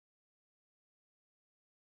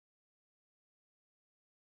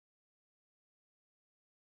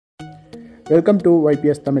Welcome to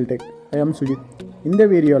YPS Tamil Tech. I am Sujith. இந்த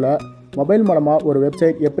வீடியோவில் mobile மூலமாக ஒரு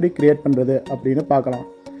வெப்சைட் எப்படி கிரியேட் பண்ணுறது அப்படின்னு பார்க்கலாம்.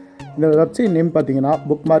 இந்த வெப்சைட் நேம் பார்த்தீங்கன்னா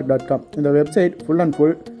bookmark.com. இந்த website full and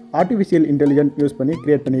full artificial intelligence use பண்ணி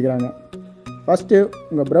கிரியேட் பண்ணிக்கிறாங்க. ஃபஸ்ட்டு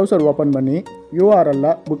உங்கள் ப்ரௌசர் ஓப்பன் பண்ணி URL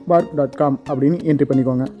bookmark.com அப்படின்னு என்ட்ரி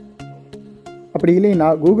பண்ணிக்கோங்க. அப்படி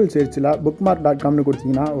இல்லைன்னா கூகுள் சர்ச்சில் bookmark.comனு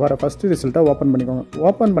கொடுத்தீங்கன்னா வர ஃபஸ்ட்டு ரிசல்ட்டை ஓப்பன் பண்ணிக்கோங்க.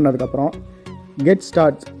 ஓப்பன் பண்ணதுக்கப்புறம் கெட்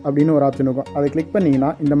ஸ்டார்ட்ஸ் அப்படின்னு ஒரு ஆப்ஷன் இருக்கும். அதை கிளிக் பண்ணிங்கன்னா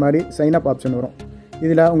இந்த மாதிரி சைன் அப் ஆப்ஷன் வரும்.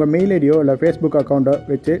 இதில் உங்கள் மெயில் ஐடியோ இல்லை ஃபேஸ்புக் அக்கௌண்ட்டோ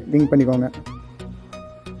வச்சு லிங்க் பண்ணிக்கோங்க.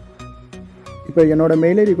 இப்போ என்னோடய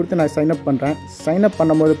மெயில் ஐடி கொடுத்து நான் சைன் அப் பண்ணுறேன். சைன் அப்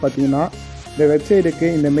பண்ணும்போது பார்த்தீங்கன்னா இந்த வெப்சைட்டுக்கு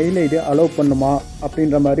இந்த மெயில் ஐடி அலோவ் பண்ணுமா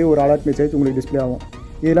அப்படின்ற மாதிரி ஒரு அலர்ட் மெசேஜ் உங்களுக்கு டிஸ்பிளே ஆகும்.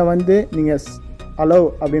 இதில் நீங்கள் அலோவ்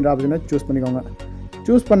அப்படின்ற ஆப்ஷனை சூஸ் பண்ணிக்கோங்க.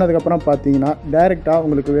 சூஸ் பண்ணதுக்கப்புறம் பார்த்தீங்கன்னா டைரெக்டாக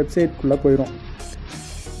உங்களுக்கு வெப்சைட்குள்ளே போயிடும்.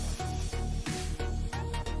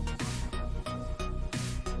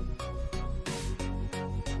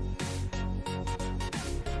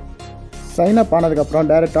 சைன் அப் ஆனதுக்கப்புறம்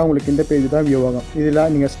டேரெக்டாக உங்களுக்கு இந்த பேஜ் தான் வியூ ஆகும். இதில்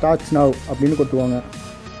நீங்கள் ஸ்டார்ட்ஸ் நவ் அப்படின்னு கொடுத்துவாங்க.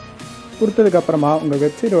 கொடுத்ததுக்கப்புறமா உங்கள்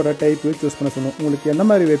வெப்சைட்டோட டைப்பு சூஸ் பண்ண சொல்லணும். உங்களுக்கு எந்த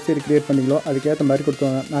மாதிரி வெப்சைட் க்ரியேட் பண்ணிங்களோ அதுக்கேற்ற மாதிரி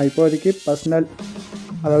கொடுத்துவாங்க. நான் இப்போதைக்கு பர்சனல்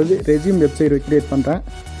அதாவது ரெஸ்யூம் வெப்சைட் க்ரியேட் பண்ணுறேன்.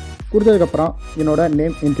 கொடுத்ததுக்கப்புறம் என்னோடய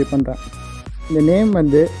நேம் என்ட்ரி பண்ணுறேன். இந்த நேம்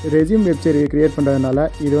ரெஸ்யூம் வெப்சைட் க்ரியேட் பண்ணுறதுனால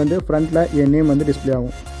இது ஃப்ரண்ட்டில் என் நேம் டிஸ்பிளே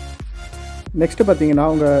ஆகும். நெக்ஸ்ட்டு பார்த்தீங்கன்னா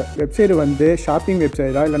உங்கள் வெப்சைட்டு ஷாப்பிங்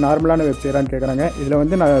வெப்சைட்டா இல்லை நார்மலான வெப்சைட்டான்னு கேட்குறாங்க.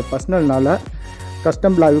 இதில் நான் பர்சனல்னால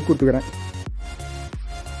கஸ்டம் பிளாக் கொடுத்துக்கிறேன்.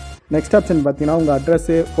 நெக்ஸ்ட் ஆப்ஷன் பார்த்தீங்கன்னா உங்கள்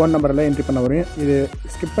அட்ரஸ்ஸு ஃபோன் நம்பரெல்லாம் என்ட்ரி பண்ண வரும். இது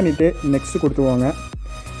ஸ்கிப் பண்ணிவிட்டு நெக்ஸ்ட்டு கொடுத்துருவாங்க.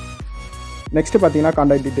 நெக்ஸ்ட்டு பார்த்தீங்கன்னா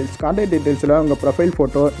கான்டாக்ட் டீட்டெயில்ஸில் உங்கள் profile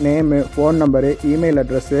photo, name, phone number, email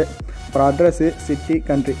address, அப்புறம் அட்ரஸ்ஸு, சிட்டி,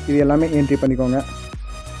 கண்ட்ரி இது எல்லாமே என்ட்ரி பண்ணிக்கோங்க.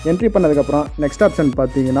 என்ட்ரி பண்ணதுக்கப்புறம் நெக்ஸ்ட் ஆப்ஷன்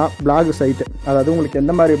பார்த்தீங்கன்னா பிளாக் சைட்டு, அதாவது உங்களுக்கு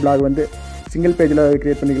எந்த மாதிரி பிளாக் சிங்கிள் பேஜில்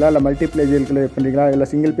க்ரியேட் பண்ணிக்கலாம் இல்லை மல்டி பேஜில் க்ரியேட் பண்ணிக்கலாம் இல்லை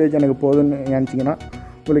சிங்கிள் பேஜ் எனக்கு போதும்னு நினச்சிங்கன்னா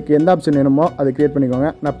உங்களுக்கு எந்த ஆப்ஷன் வேணுமோ அதை க்ரியேட் பண்ணிக்கோங்க.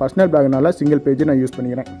 நான் பர்சனல் பிளாக்னால சிங்கிள் பேஜ் நான் யூஸ்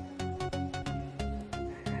பண்ணிக்கிறேன்.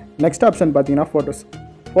 நெக்ஸ்ட் ஆப்ஷன் பார்த்தீங்கன்னா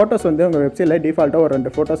ஃபோட்டோஸ் உங்கள் வெப்சைட்டில் டிஃபால்ட்டாக ஒரு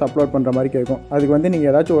 2 ஃபோட்டோஸ் அப்லோட் பண்ணுற மாதிரி கேட்கும். அதுக்கு நீங்கள்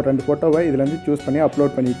ஏதாச்சும் ஒரு 2 ஃபோட்டோவை இதில் சூஸ் பண்ணி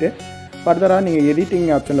அப்லோட் பண்ணிவிட்டு ஃபர்தராக நீங்கள்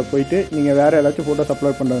எடிட்டிங் ஆப்ஷனில் போயிட்டு நீங்கள் வேறு ஏதாச்சும் ஃபோட்டோஸ்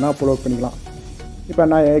அப்லோட் பண்ணுறதுனா அப்லோட் பண்ணிக்கலாம். இப்போ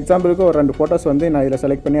நான் எக்ஸாம்பிளுக்கு ஒரு 2 ஃபோட்டோஸ் நான் இதில்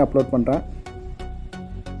செலக்ட் பண்ணி அப்லோட் பண்ணுறேன்.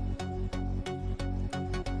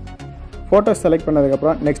 ஃபோட்டோஸ் செலக்ட்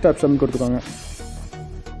பண்ணதுக்கப்புறம் நெக்ஸ்ட் ஆப்ஷன் கொடுத்துக்கோங்க.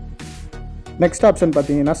 நெக்ஸ்ட் ஆப்ஷன்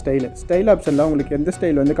பார்த்தீங்கன்னா ஸ்டைல் ஆப்ஷனில் உங்களுக்கு எந்த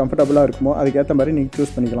ஸ்டைல் கம்ஃபர்டபுளாக இருக்குமோ அதுக்கேற்ற மாதிரி நீங்கள்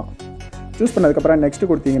சூஸ் பண்ணிக்கலாம். சூஸ் பண்ணதுக்கப்புறம் நெக்ஸ்ட்டு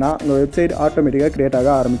கொடுத்தீங்கன்னா உங்கள் வெப்சைட் ஆட்டோமேட்டிக்காக க்ரியேட் ஆக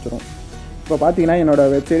ஆரம்பிச்சிடும். இப்போ பார்த்தீங்கன்னா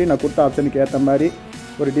என்னோடய வெப்சைட் நான் கொடுத்த ஆப்ஷனுக்கு ஏற்ற மாதிரி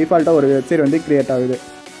ஒரு டிஃபால்ட்டாக ஒரு வெப்சைட் க்ரியேட் ஆகுது.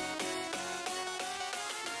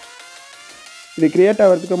 இது க்ரியேட்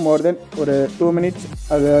ஆகிறதுக்கு மோர் தென் ஒரு 2 மினிட்ஸ்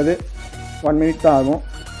அதாவது 1 மினிட் தான் ஆகும்.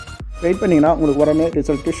 வெயிட் பண்ணிங்கன்னா உங்களுக்கு உடனே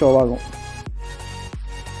ரிசல்ட்டு ஷோ ஆகும்.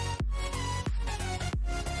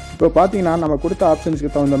 இப்போ பார்த்தீங்கன்னா நம்ம கொடுத்த ஆப்ஷன்ஸ்க்கு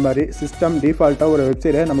தகுந்த மாதிரி சிஸ்டம் டிஃபால்ட்டாக ஒரு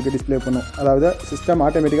வெப்சைட்டை நமக்கு டிஸ்பிளே பண்ணும். அதாவது சிஸ்டம்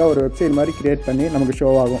ஆட்டோமேட்டிக்காக ஒரு வெப்சைட் மாதிரி க்ரியேட் பண்ணி நமக்கு ஷோ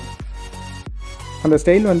ஆகும். அந்த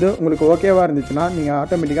ஸ்டைல் உங்களுக்கு ஓகேவாக இருந்துச்சுன்னா நீங்கள்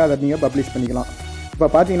ஆட்டோமேட்டிக்காக அதை நீங்கள் பப்ளிஷ் பண்ணிக்கலாம். இப்போ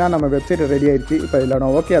பார்த்தீங்கன்னா நம்ம வெப்சைட் ரெடி ஆகிடுச்சு. இப்போ இதில்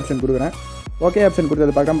நான் ஓகே ஆப்ஷன் கொடுக்குறேன். ஓகே ஆப்ஷன்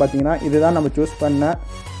கொடுத்தது பக்கம் பார்த்தீங்கன்னா இதுதான் நம்ம சூஸ் பண்ண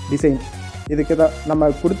டிசைன். இதுக்கு தான்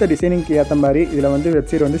நம்ம கொடுத்த டிசைனிங்க்கு ஏற்ற மாதிரி இதில்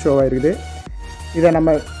வெப்சைட் ஷோ ஆகிருக்குது. இதை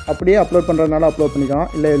நம்ம அப்படியே அப்லோட் பண்ணுறதுனால அப்லோட் பண்ணிக்கலாம்,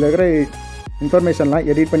 இல்லை இதில் இருக்கிற இன்ஃபர்மேஷன்லாம்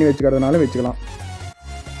எடிட் பண்ணி வச்சுக்கிறதுனாலும் வச்சுக்கலாம்.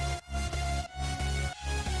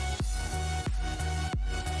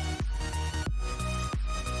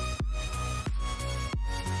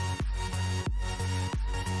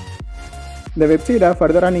 இந்த வெப்சைட்டை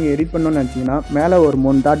ஃபர்தராக நீங்கள் எடிட் பண்ணணும்னு நினச்சிங்கன்னா மேலே ஒரு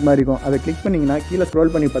 3 டாட் மாதிரி இருக்கும். அதை கிளிக் பண்ணிங்கன்னா கீழே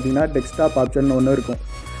ஸ்க்ரோல் பண்ணி பார்த்தீங்கன்னா டெஸ்க்டாப் ஆப்ஷன் ஒன்று இருக்கும்.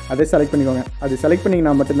 அதை செலக்ட் பண்ணிக்கோங்க. அது செலக்ட்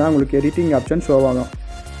பண்ணிங்கன்னா மட்டும்தான் உங்களுக்கு எடிட்டிங் ஆப்ஷன் ஷோ ஆகும்.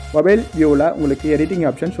 மொபைல் வியூவில் உங்களுக்கு எடிட்டிங்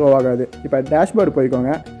ஆப்ஷன் ஷோ ஆகாது. இப்போ டேஷ்போர்டு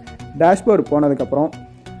போய்க்கோங்க. டேஷ்போர்டு போனதுக்கப்புறம்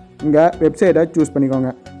உங்கள் வெப்சைட்டை சூஸ் பண்ணிக்கோங்க.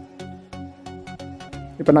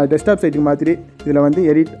 இப்போ நான் டெஸ்க்டாப் சைட்டுக்கு மாதிரி இதில்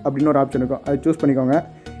எடிட் அப்படின்னு ஒரு ஆப்ஷன் இருக்கும். அதை சூஸ் பண்ணிக்கோங்க.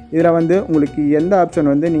 இதில் உங்களுக்கு எந்த ஆப்ஷன்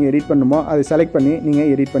நீங்கள் எடிட் பண்ணணுமோ அதை செலக்ட் பண்ணி நீங்கள்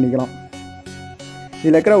எடிட் பண்ணிக்கலாம்.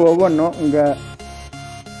 இதில் இருக்கிற ஒவ்வொன்றும் உங்கள்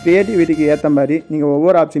க்ரியேட்டிவிட்டிக்கு ஏற்ற மாதிரி நீங்கள்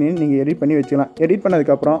ஒவ்வொரு ஆப்ஷனையும் நீங்கள் எடிட் பண்ணி வச்சுக்கலாம். எடிட்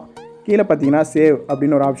பண்ணதுக்கப்புறம் கீழே பார்த்தீங்கன்னா சேவ்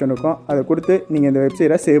அப்படின்னு ஒரு ஆப்ஷன் இருக்கும். அதை கொடுத்து நீங்கள் இந்த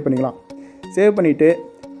வெப்சைட்டை சேவ் பண்ணிக்கலாம். சேவ் பண்ணிவிட்டு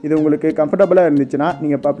இது உங்களுக்கு கம்ஃபர்டபுளாக இருந்துச்சுன்னா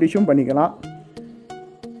நீங்கள் பப்ளிஷும் பண்ணிக்கலாம்.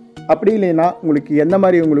 அப்படி இல்லைன்னா உங்களுக்கு எந்த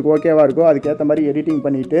மாதிரி உங்களுக்கு ஓகேவாக இருக்கோ அதுக்கேற்ற மாதிரி எடிட்டிங்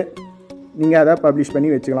பண்ணிவிட்டு நீங்கள் அதை பப்ளிஷ் பண்ணி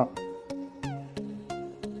வச்சுக்கலாம்.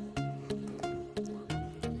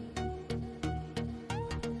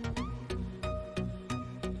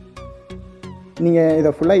 நீங்கள்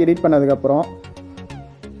இதை ஃபுல்லாக எடிட் பண்ணதுக்கப்புறம்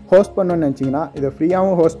ஹோஸ்ட் பண்ணணும்னு நினச்சிங்கன்னா இதை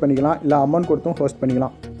ஃப்ரீயாகவும் ஹோஸ்ட் பண்ணிக்கலாம், இல்லை அமௌண்ட் கொடுத்தும் ஹோஸ்ட்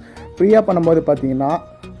பண்ணிக்கலாம். ஃப்ரீயாக பண்ணும்போது பார்த்தீங்கன்னா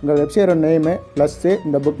உங்கள் வெப்சைட்டோட நேமு ப்ளஸ்ஸு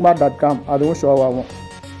இந்த bookmark.com அதுவும் ஷோ ஆகும்.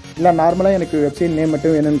 இல்லை நார்மலாக எனக்கு வெப்சைட் நேம்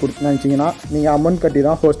மட்டும் வேணும்னு நினச்சிங்கன்னா நீங்கள் அமௌண்ட் கட்டி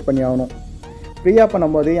தான் ஹோஸ்ட் பண்ணி ஆகணும். ஃப்ரீயாக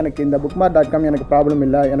பண்ணும்போது எனக்கு இந்த bookmark.com எனக்கு ப்ராப்ளம்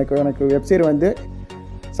இல்லை, எனக்கு வெப்சைட் வந்து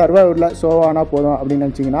சர்வரில் ஷோ ஆனால் போதும் அப்படின்னு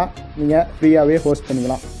நினச்சிங்கன்னா நீங்கள் ஃப்ரீயாகவே ஹோஸ்ட்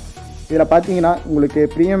பண்ணிக்கலாம். இதில் பார்த்தீங்கன்னா உங்களுக்கு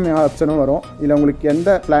ப்ரீமியம் ஆப்ஷனும் வரும். இதில் உங்களுக்கு எந்த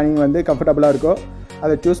பிளானிங் வந்து கம்ஃபர்டபுளாக இருக்கோ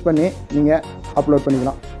அதை சூஸ் பண்ணி நீங்கள் அப்லோட்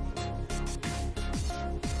பண்ணிக்கலாம்.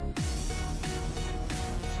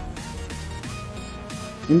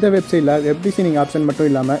 இந்த வெப்சைட்டில் வெப் டிசைனிங் ஆப்ஷன் மட்டும்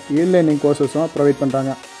இல்லாமல் லேர்னிங் கோர்சஸும் ப்ரொவைட்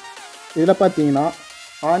பண்ணுறாங்க. இதில் பார்த்தீங்கன்னா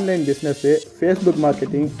online business, Facebook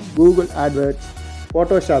marketing, Google AdWords,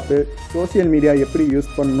 Photoshop, social media எப்படி யூஸ்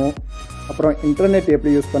பண்ணணும், அப்புறம் இன்டர்நெட்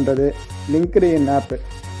எப்படி யூஸ் பண்ணுறது, லிங்க்டின் ஆப்பு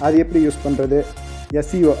அது எப்படி யூஸ் பண்ணுறது,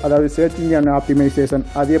 SEO அதாவது சர்ச் இன்ஜின் ஆப்டிமைசேஷன்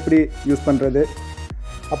அது எப்படி யூஸ் பண்ணுறது,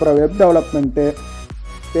 அப்புறம் வெப் டெவலப்மெண்ட்டு,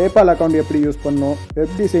 பேபால் அக்கௌண்ட் எப்படி யூஸ் பண்ணணும்,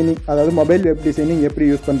 வெப் டிசைனிங் அதாவது மொபைல் வெப் டிசைனிங் எப்படி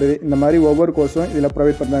யூஸ் பண்ணுறது, இந்த மாதிரி ஒவ்வொரு கோர்ஸும் இதில்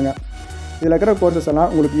ப்ரொவைட் பண்ணுறாங்க. இதில் இருக்கிற கோர்சஸ்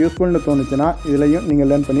எல்லாம் உங்களுக்கு யூஸ்ஃபுல்னு தோணுச்சுன்னா இதுலையும் நீங்கள்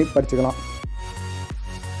லேர்ன் பண்ணி படிச்சுக்கலாம்.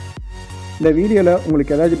 இந்த வீடியோவில்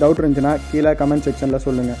உங்களுக்கு ஏதாச்சும் டவுட் இருந்துச்சுன்னா கீழே கமெண்ட் செக்ஷனில்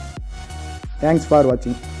சொல்லுங்கள். தேங்க்ஸ் ஃபார்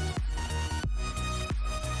வாட்சிங்.